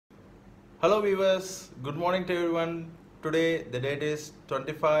Hello viewers, good morning to everyone. Today the date is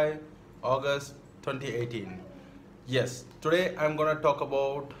 25 August 2018. Yes, today I'm gonna talk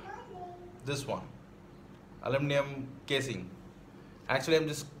about this one, aluminum casing. Actually, I'm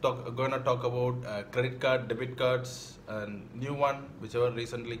just gonna talk about credit card, debit cards, and new one whichever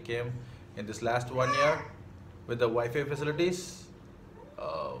recently came in this last 1 year with the Wi-Fi facilities.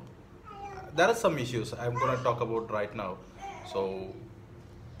 Uh, there are some issues I'm gonna talk about right now, so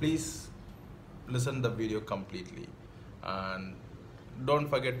please listen the video completely and don't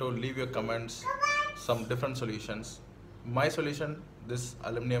forget to leave your comments some different solutions. My solution, this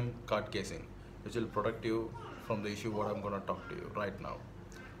aluminum card casing, which will protect you from the issue what I'm going to talk to you right now.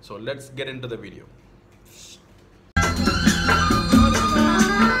 So let's get into the video.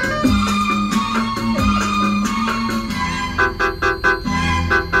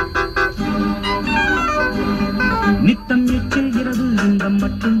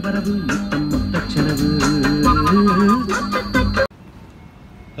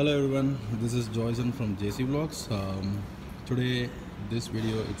 Hello everyone, this is Joyson from JCVlogs. Today this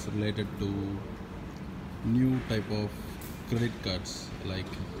video it's related to new type of credit cards like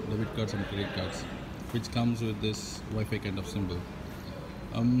debit cards and credit cards which comes with this Wi-Fi kind of symbol.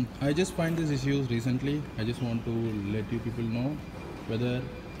 I just find these issues recently. I just want to let you people know whether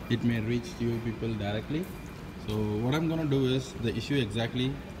it may reach you people directly. So what I'm gonna do is the issue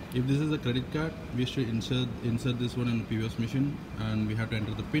exactly. If this is a credit card, we should insert this one in the POS machine and we have to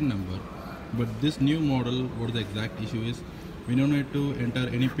enter the PIN number. But this new model, what the exact issue is, we don't need to enter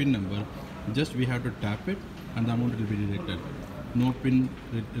any PIN number, just we have to tap it and the amount will be deducted. No PIN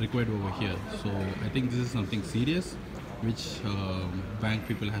required over here. So I think this is something serious which bank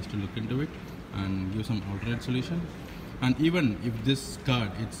people has to look into it and give some alternate solution. And even if this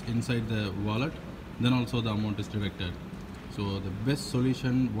card it's inside the wallet, then also the amount is deducted. So the best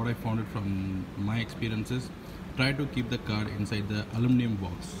solution, what I found it from my experiences, try to keep the card inside the aluminum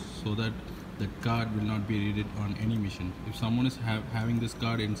box so that the card will not be read on any machine. If someone is having this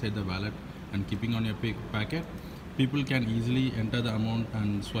card inside the wallet and keeping on your packet, people can easily enter the amount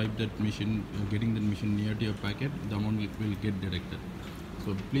and swipe that machine, getting the machine near to your packet, the amount will get deducted.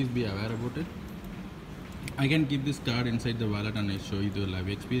 So please be aware about it. I can keep this card inside the wallet and I show you the live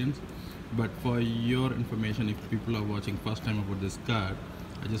experience. But for your information, if people are watching first time about this card,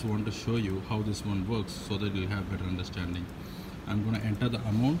 I just want to show you how this one works so that you'll have better understanding. I'm going to enter the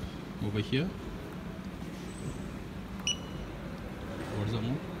amount over here. What is the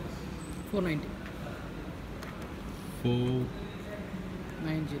amount? 490.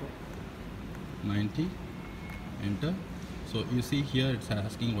 490. Enter. So you see here it's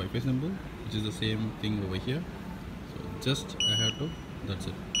asking Wi-Fi symbol, which is the same thing over here. So just I have to, that's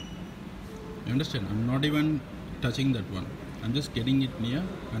it. You understand? I'm not even touching that one. I'm just getting it near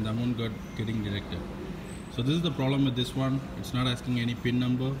and the amount getting deducted. So this is the problem with this one. It's not asking any PIN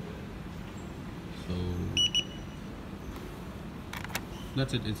number. So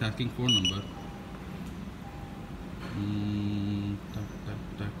that's it. It's asking phone number.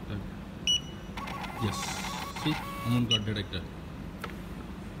 Yes. See? Amount got deducted.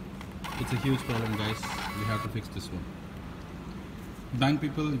 It's a huge problem, guys. We have to fix this one. Bank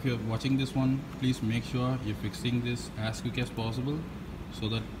people, if you're watching this one, please make sure you're fixing this as quick as possible so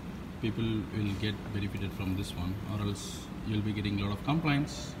that people will get benefited from this one, or else you'll be getting a lot of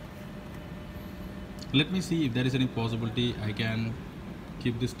complaints. Let me see if there is any possibility I can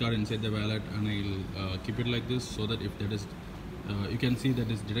keep this card inside the wallet and I'll keep it like this so that if that is you can see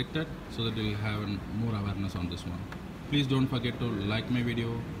that is deducted, so that you'll have more awareness on this one. Please don't forget to like my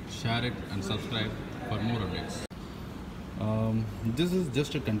video, share it and subscribe for more updates. This is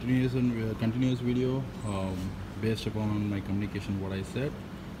just a continuous video based upon my communication, what I said.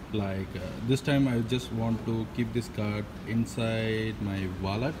 Like this time I just want to keep this card inside my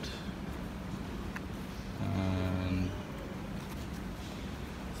wallet and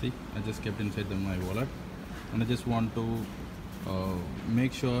see, I just kept inside my wallet and I just want to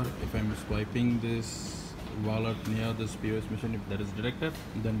make sure if I'm swiping this wallet near this POS machine, if that is deducted,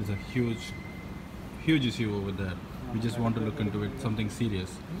 then there's a huge issue over there. We just want to look into it, something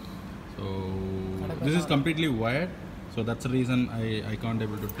serious. So this is completely wired, so that's the reason I can't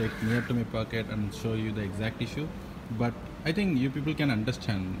able to take near to my pocket and show you the exact issue. But I think you people can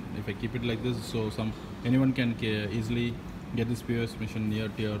understand if I keep it like this, so anyone can easily get this POS machine near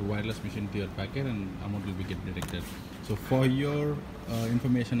to your wireless machine to your packet and amount will be get deducted. So for your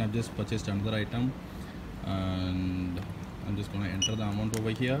information, I've just purchased another item and I'm just going to enter the amount over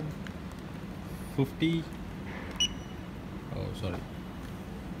here. 50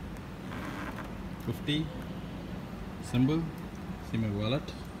 symbol, see my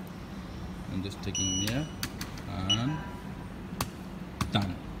wallet, I'm just taking here and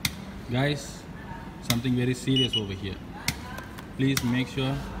done. Guys, something very serious over here. Please make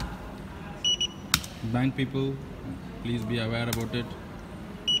sure, bank people, please be aware about it.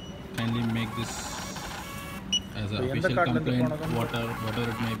 Kindly make this as an official complaint, whatever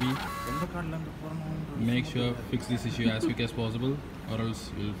it may be. Make sure fix this issue as quick as possible, or else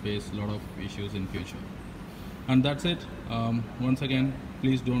you'll face a lot of issues in future. And that's it. Once again,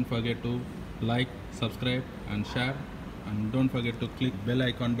 please don't forget to like, subscribe and share, and don't forget to click bell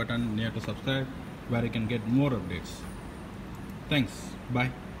icon button near to subscribe, where you can get more updates. Thanks.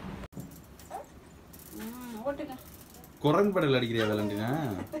 Bye. Koran padal adikriya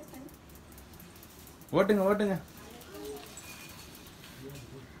Valentina. Voting.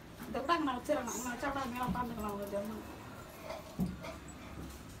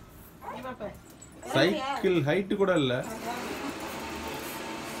 Cycle height kuda illa.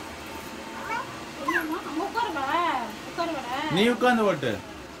 Nee ukkandu votte.